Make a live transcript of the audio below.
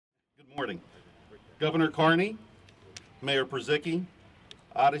Good morning. Governor Carney, Mayor Przicki,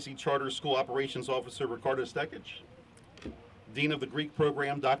 Odyssey Charter School Operations Officer Ricardo Stekic, Dean of the Greek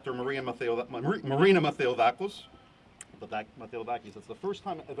Program, Dr. Marina Mattheodakis. That's the first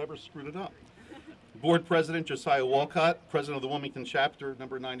time I've ever screwed it up. Board President Josiah Walcott, President of the Wilmington Chapter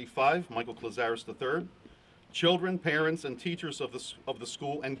number 95, Michael Klazaris III, children, parents, and teachers of the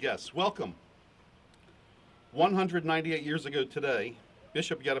school, and guests. Welcome. 198 years ago today,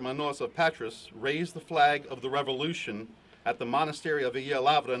 Bishop Germanos of Patras raised the flag of the revolution at the monastery of Villa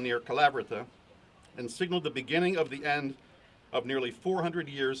Lavra near Calabrata and signaled the beginning of the end of nearly 400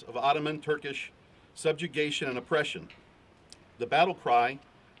 years of Ottoman Turkish subjugation and oppression. The battle cry,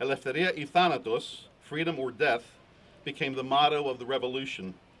 Eleftheria y Thanatos, freedom or death, became the motto of the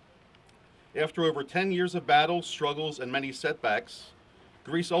revolution. After over 10 years of battles, struggles, and many setbacks,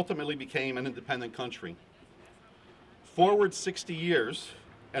 Greece ultimately became an independent country. Forward 60 years,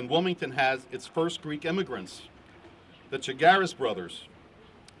 and Wilmington has its first Greek immigrants, the Chagaris brothers,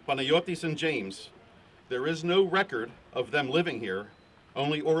 Panayotis and James. There is no record of them living here,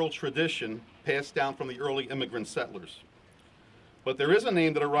 only oral tradition passed down from the early immigrant settlers. But there is a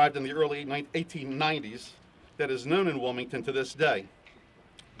name that arrived in the early 1890s that is known in Wilmington to this day,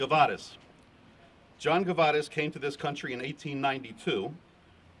 Gavatis. John Gavatis came to this country in 1892.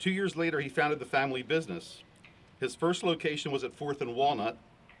 2 years later, he founded the family business. His first location was at 4th and Walnut.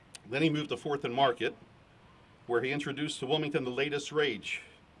 Then he moved to 4th and Market, where he introduced to Wilmington the latest rage,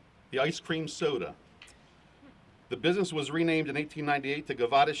 the ice cream soda. The business was renamed in 1898 to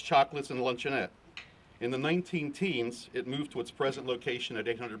Gavatis Chocolates and Luncheonette. In the 19-teens, it moved to its present location at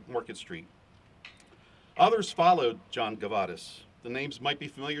 800 Market Street. Others followed John Gavatis. The names might be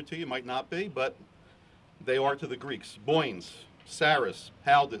familiar to you, might not be, but they are to the Greeks. Boynes, Saris,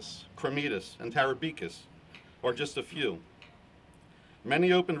 Haldis, Cremidas, and Tarabikis are just a few.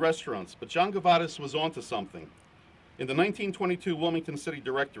 Many opened restaurants, but John Gavatis was onto something. In the 1922 Wilmington City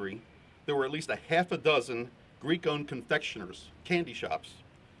Directory, there were at least a half a dozen Greek-owned confectioners, candy shops,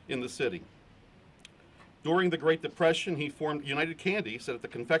 in the city. During the Great Depression, he formed United Candy so that the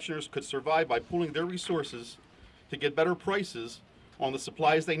confectioners could survive by pooling their resources to get better prices on the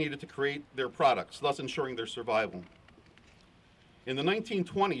supplies they needed to create their products, thus ensuring their survival. In the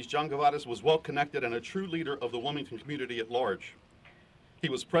 1920s, John Gavatis was well-connected and a true leader of the Wilmington community at large. He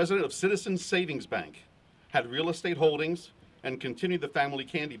was president of Citizens Savings Bank, had real estate holdings, and continued the family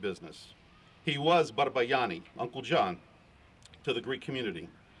candy business. He was Barbayani, Uncle John, to the Greek community,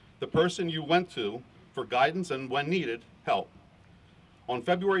 the person you went to for guidance and, when needed, help. On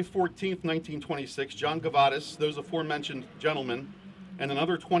February 14, 1926, John Gavatis, those aforementioned gentlemen, and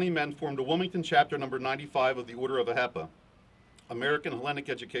another 20 men formed a Wilmington chapter number 95 of the Order of AHEPA, American Hellenic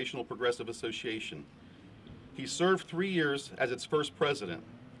Educational Progressive Association. He served 3 years as its first president.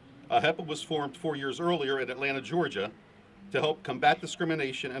 AHEPA was formed 4 years earlier in Atlanta, Georgia, to help combat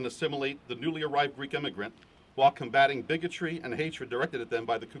discrimination and assimilate the newly arrived Greek immigrant while combating bigotry and hatred directed at them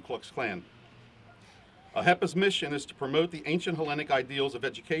by the Ku Klux Klan. AHEPA's mission is to promote the ancient Hellenic ideals of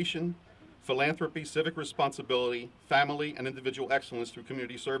education, philanthropy, civic responsibility, family, and individual excellence through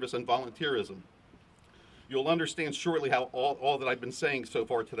community service and volunteerism. You'll understand shortly how all that I've been saying so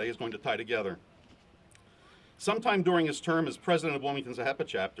far today is going to tie together. Sometime during his term as president of Wilmington's AHEPA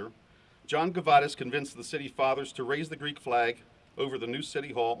chapter, John Gavatis convinced the city fathers to raise the Greek flag over the new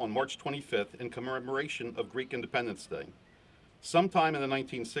city hall on March 25th in commemoration of Greek Independence Day. Sometime in the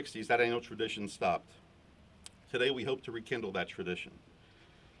 1960s, that annual tradition stopped. Today, we hope to rekindle that tradition.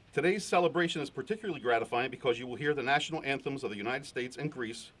 Today's celebration is particularly gratifying because you will hear the national anthems of the United States and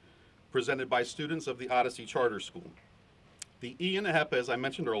Greece presented by students of the Odyssey Charter School. The E in AHEPA, as I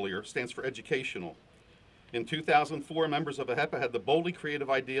mentioned earlier, stands for educational. In 2004, members of AHEPA had the boldly creative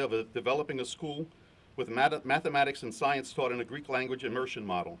idea of developing a school with mathematics and science taught in a Greek language immersion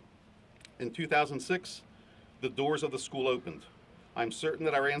model. In 2006, the doors of the school opened. I'm certain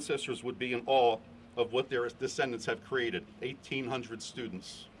that our ancestors would be in awe of what their descendants have created, 1,800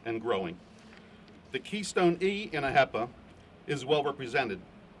 students and growing. The Keystone E in AHEPA is well represented.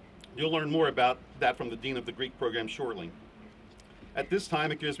 You'll learn more about that from the Dean of the Greek Program shortly. At this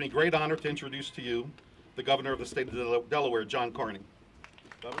time, it gives me great honor to introduce to you the Governor of the State of Delaware, John Carney.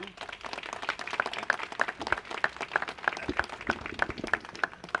 Governor?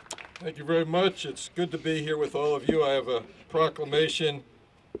 Thank you very much. It's good to be here with all of you. I have a proclamation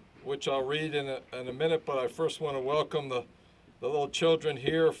which I'll read in a minute, but I first want to welcome the little children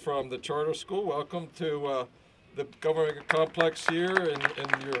here from the charter school. Welcome to the government complex here in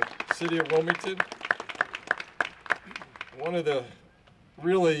your city of Wilmington. One of the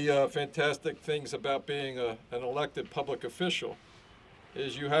really fantastic things about being an elected public official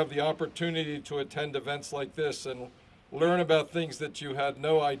is you have the opportunity to attend events like this and learn about things that you had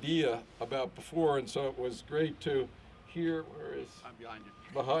no idea about before. And so it was great to hear, where is I'm behind you.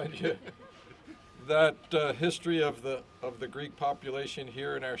 behind you, that history of the Greek population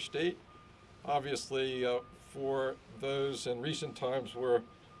here in our state. Obviously, for those in recent times, we're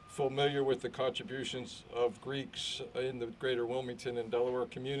familiar with the contributions of Greeks in the greater Wilmington and Delaware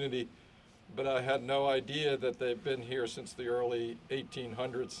community, but I had no idea that they've been here since the early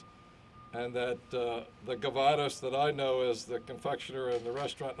 1800s, and that the Gavados that I know as the confectioner and the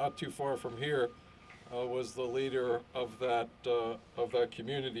restaurant not too far from here was the leader of that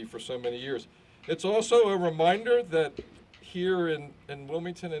community for so many years. It's also a reminder that here in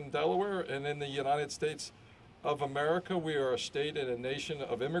Wilmington and Delaware and in the United States of America, we are a state and a nation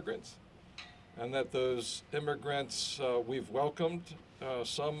of immigrants, and that those immigrants we've welcomed,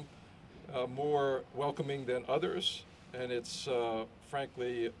 some more welcoming than others, and it's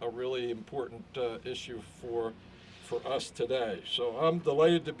frankly a really important issue for us today. So I'm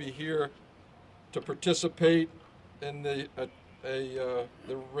delighted to be here to participate in the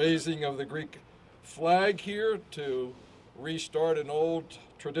raising of the Greek flag here, to restart an old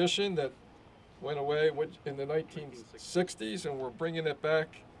tradition that went away in the 1960s, and we're bringing it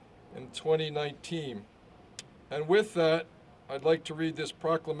back in 2019. And with that, I'd like to read this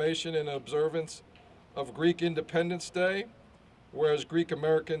proclamation in observance of Greek Independence Day. Whereas Greek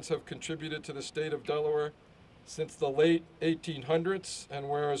Americans have contributed to the state of Delaware since the late 1800s, and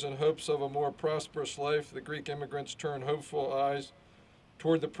whereas in hopes of a more prosperous life, the Greek immigrants turned hopeful eyes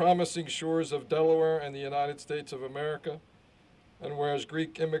toward the promising shores of Delaware and the United States of America, and whereas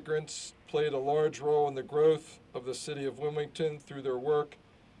Greek immigrants played a large role in the growth of the city of Wilmington through their work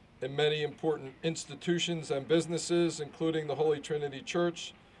in many important institutions and businesses, including the Holy Trinity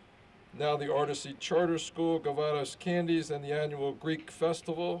Church, now the Artesia Charter School, Gavados Candies, and the annual Greek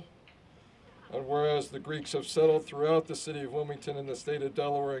Festival. And whereas the Greeks have settled throughout the city of Wilmington and the state of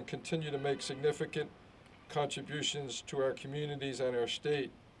Delaware and continue to make significant contributions to our communities and our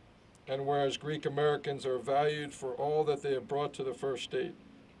state. And whereas Greek Americans are valued for all that they have brought to the first state,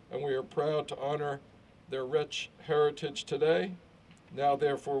 and we are proud to honor their rich heritage today. Now,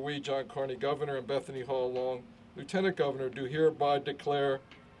 therefore, we, John Carney, Governor, and Bethany Hall Long, Lieutenant Governor, do hereby declare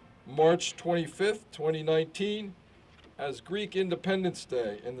March 25th, 2019, as Greek Independence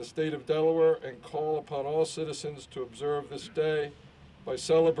Day in the state of Delaware, and call upon all citizens to observe this day by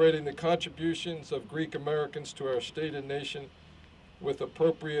celebrating the contributions of Greek Americans to our state and nation with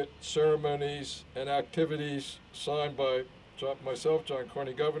appropriate ceremonies and activities, signed by myself, John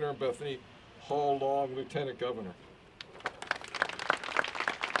Carney, Governor, and Bethany Hall Long, Lieutenant Governor.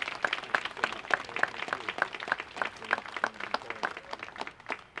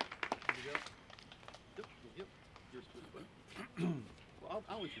 Well,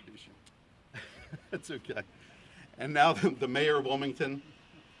 I'll introduce you. That's okay. And now the mayor of Wilmington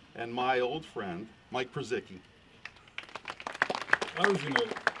and my old friend, Mike Przicki. I was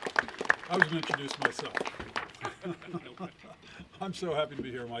gonna introduce myself. I'm so happy to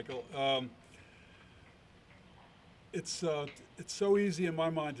be here, Michael. It's so easy in my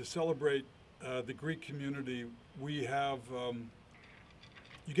mind to celebrate the Greek community. We have,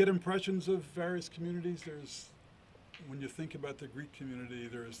 you get impressions of various communities. When you think about the Greek community,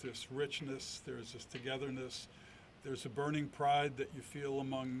 there's this richness, there's this togetherness, there's a burning pride that you feel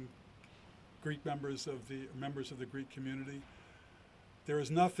among Greek members of the Greek community. There is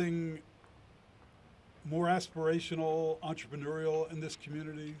nothing more aspirational, entrepreneurial in this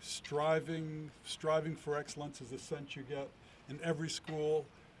community. Striving for excellence is the sense you get in every school.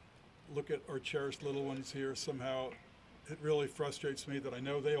 Look at our cherished little ones here. Somehow, it really frustrates me that I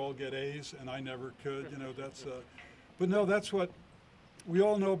know they all get A's and I never could. You know, that's. But no, that's what we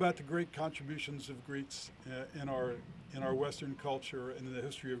all know about the great contributions of Greeks in our Western culture and in the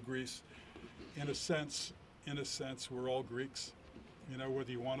history of Greece. In a sense, we're all Greeks. You know,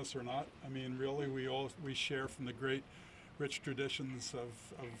 whether you want us or not. I mean, really, we share from the great, rich traditions of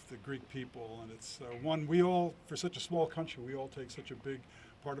the Greek people, and it's one we all, for such a small country, we all take such a big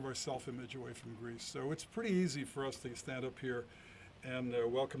part of our self-image away from Greece. So it's pretty easy for us to stand up here and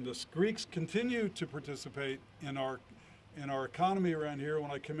welcome this. Greeks continue to participate in our economy around here.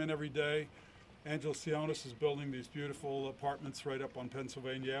 When I come in every day, Angela Sionis is building these beautiful apartments right up on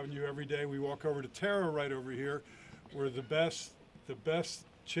Pennsylvania Avenue. Every day we walk over to Terra right over here, where the best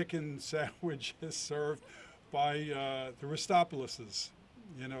chicken sandwich is served by the Ristopoulos,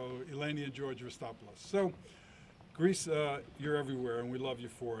 you know, Eleni and George Ristopoulos. So Greece, you're everywhere, and we love you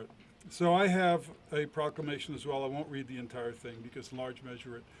for it. So I have a proclamation as well. I won't read the entire thing because in large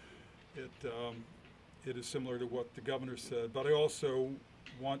measure it is similar to what the governor said. But I also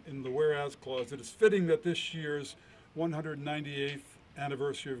want in the whereas clause, it is fitting that this year's 198th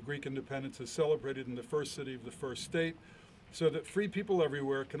anniversary of Greek independence is celebrated in the first city of the first state, so that free people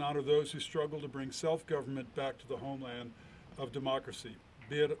everywhere can honor those who struggle to bring self-government back to the homeland of democracy.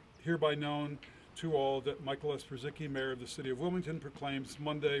 Be it hereby known to all that Michael S. Brzezicki, Mayor of the City of Wilmington, proclaims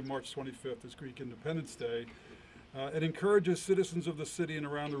Monday, March 25th as Greek Independence Day, and encourages citizens of the city and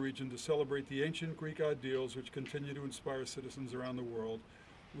around the region to celebrate the ancient Greek ideals which continue to inspire citizens around the world.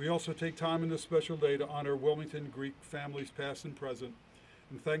 We also take time in this special day to honor Wilmington Greek families past and present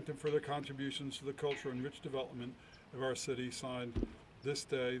and thank them for their contributions to the culture and rich development of our city. Signed this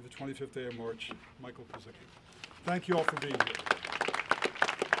day, the 25th day of March, Michael Brzezicki. Thank you all for being here.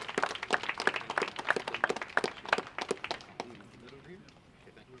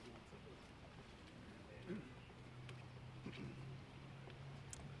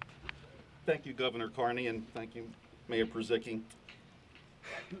 Thank you, Governor Carney, and thank you, Mayor Brzezicki.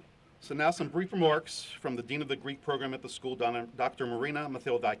 So now some brief remarks from the Dean of the Greek Program at the school, Dr. Marina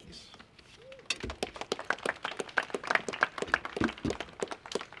Matheodakis.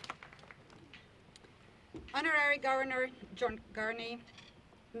 Honorary Governor John Carney,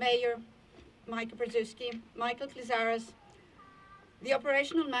 Mayor Michael Brzezicki, Michael Klizaras, the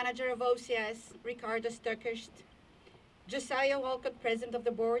Operational Manager of OCS, Ricardo Stöckers, Josiah Walcott, President of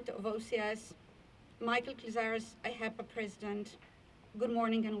the Board of OCS, Michael Klizaras, IHEPA President, good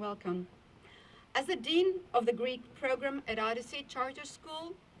morning and welcome. As the Dean of the Greek Program at Odyssey Charter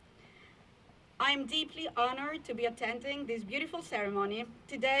School, I am deeply honored to be attending this beautiful ceremony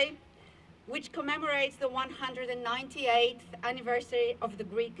today, which commemorates the 198th anniversary of the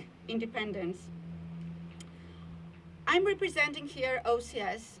Greek independence. I'm representing here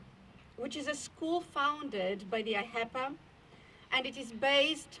OCS, which is a school founded by the IHEPA, and it is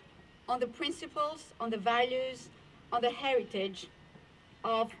based on the principles, on the values, on the heritage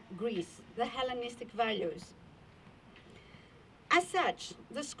of Greece, the Hellenistic values. As such,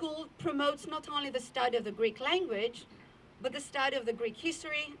 the school promotes not only the study of the Greek language, but the study of the Greek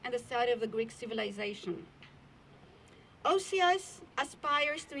history and the study of the Greek civilization. OCS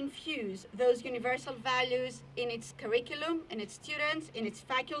aspires to infuse those universal values in its curriculum, in its students, in its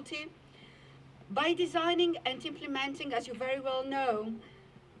faculty, by designing and implementing, as you very well know,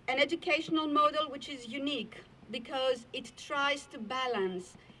 an educational model which is unique because it tries to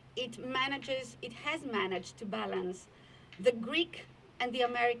balance, it has managed to balance the Greek and the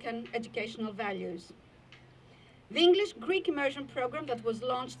American educational values. The English-Greek immersion program that was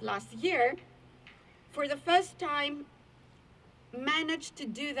launched last year, for the first time, managed to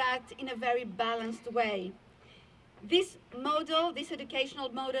do that in a very balanced way. This model, this educational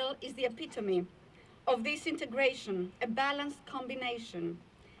model, is the epitome of this integration, a balanced combination,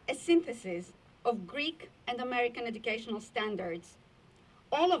 a synthesis of Greek and American educational standards.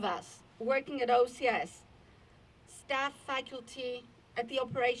 All of us working at OCS, staff, faculty, at the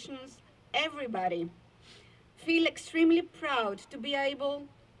operations, everybody, feel extremely proud to be able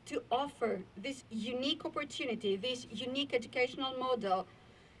to offer this unique opportunity, this unique educational model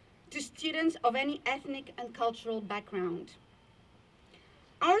to students of any ethnic and cultural background.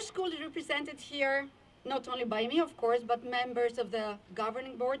 Our school is represented here not only by me, of course, but members of the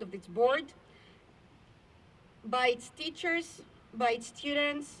governing board, of its board, by its teachers, by its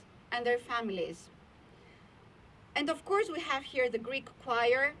students, and their families. And of course, we have here the Greek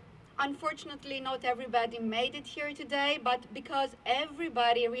choir. Unfortunately, not everybody made it here today, but because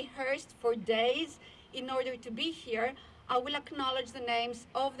everybody rehearsed for days in order to be here, I will acknowledge the names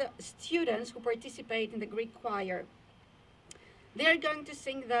of the students who participate in the Greek choir. They're going to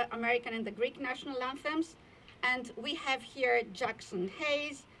sing the American and the Greek national anthems, and we have here Jackson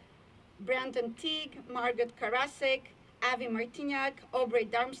Hayes, Brandon Teague, Margaret Karasik, Avi Martignac, Aubrey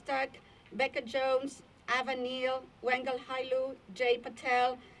Darmstadt, Becca Jones, Ava Neal, Wengal Hailu, Jay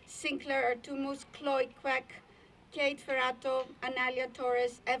Patel, Sinclair Artumus, Chloe Queck, Kate Ferrato, Analia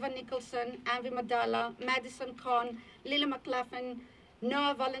Torres, Eva Nicholson, Anvi Madala, Madison Kohn, Lily McLaughlin,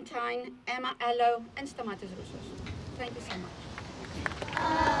 Noah Valentine, Emma Ello, and Stamatis Roussos. Thank you so much.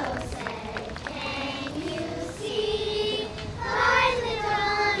 Oh, say, can you see our little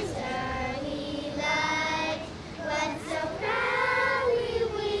early light? What so proudly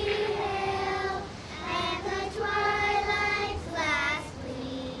we hail, and the twilight's last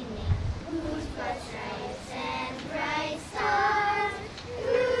gleaming, whose broad stripes and bright stars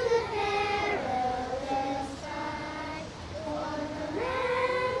through the perilous sky. For the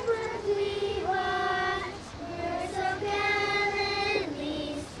rampart we watch, we're so gallantly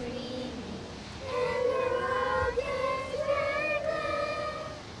streaming, and the rocket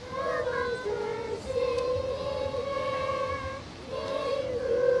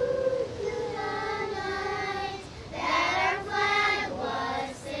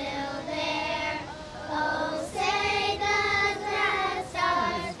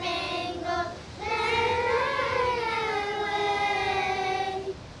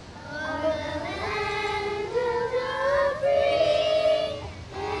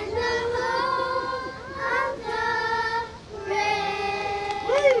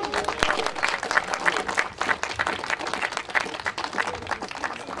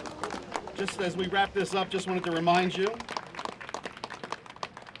Just as we wrap this up, just wanted to remind you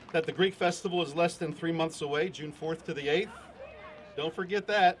that the Greek Festival is less than 3 months away, June 4th to the 8th. Don't forget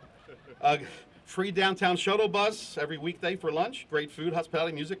that. Free downtown shuttle bus every weekday for lunch. Great food,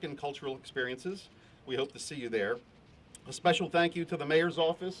 hospitality, music, and cultural experiences. We hope to see you there. A special thank you to the mayor's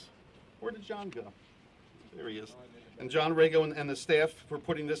office. Where did John go? There he is. And John Rago and the staff for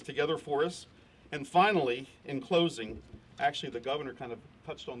putting this together for us. And finally, in closing, actually the governor kind of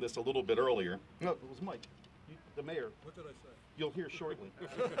touched on this a little bit earlier. No, it was Mike, the mayor. What did I say? You'll hear shortly.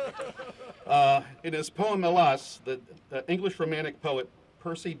 In his poem Alas, the English Romantic poet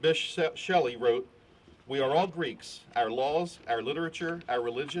Percy Bysshe Shelley wrote, "We are all Greeks. Our laws, our literature, our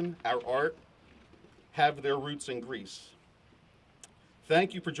religion, our art have their roots in Greece."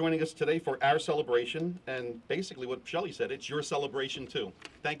 Thank you for joining us today for our celebration, and basically what Shelley said, it's your celebration too.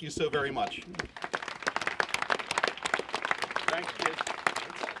 Thank you so very much. Thanks, kids.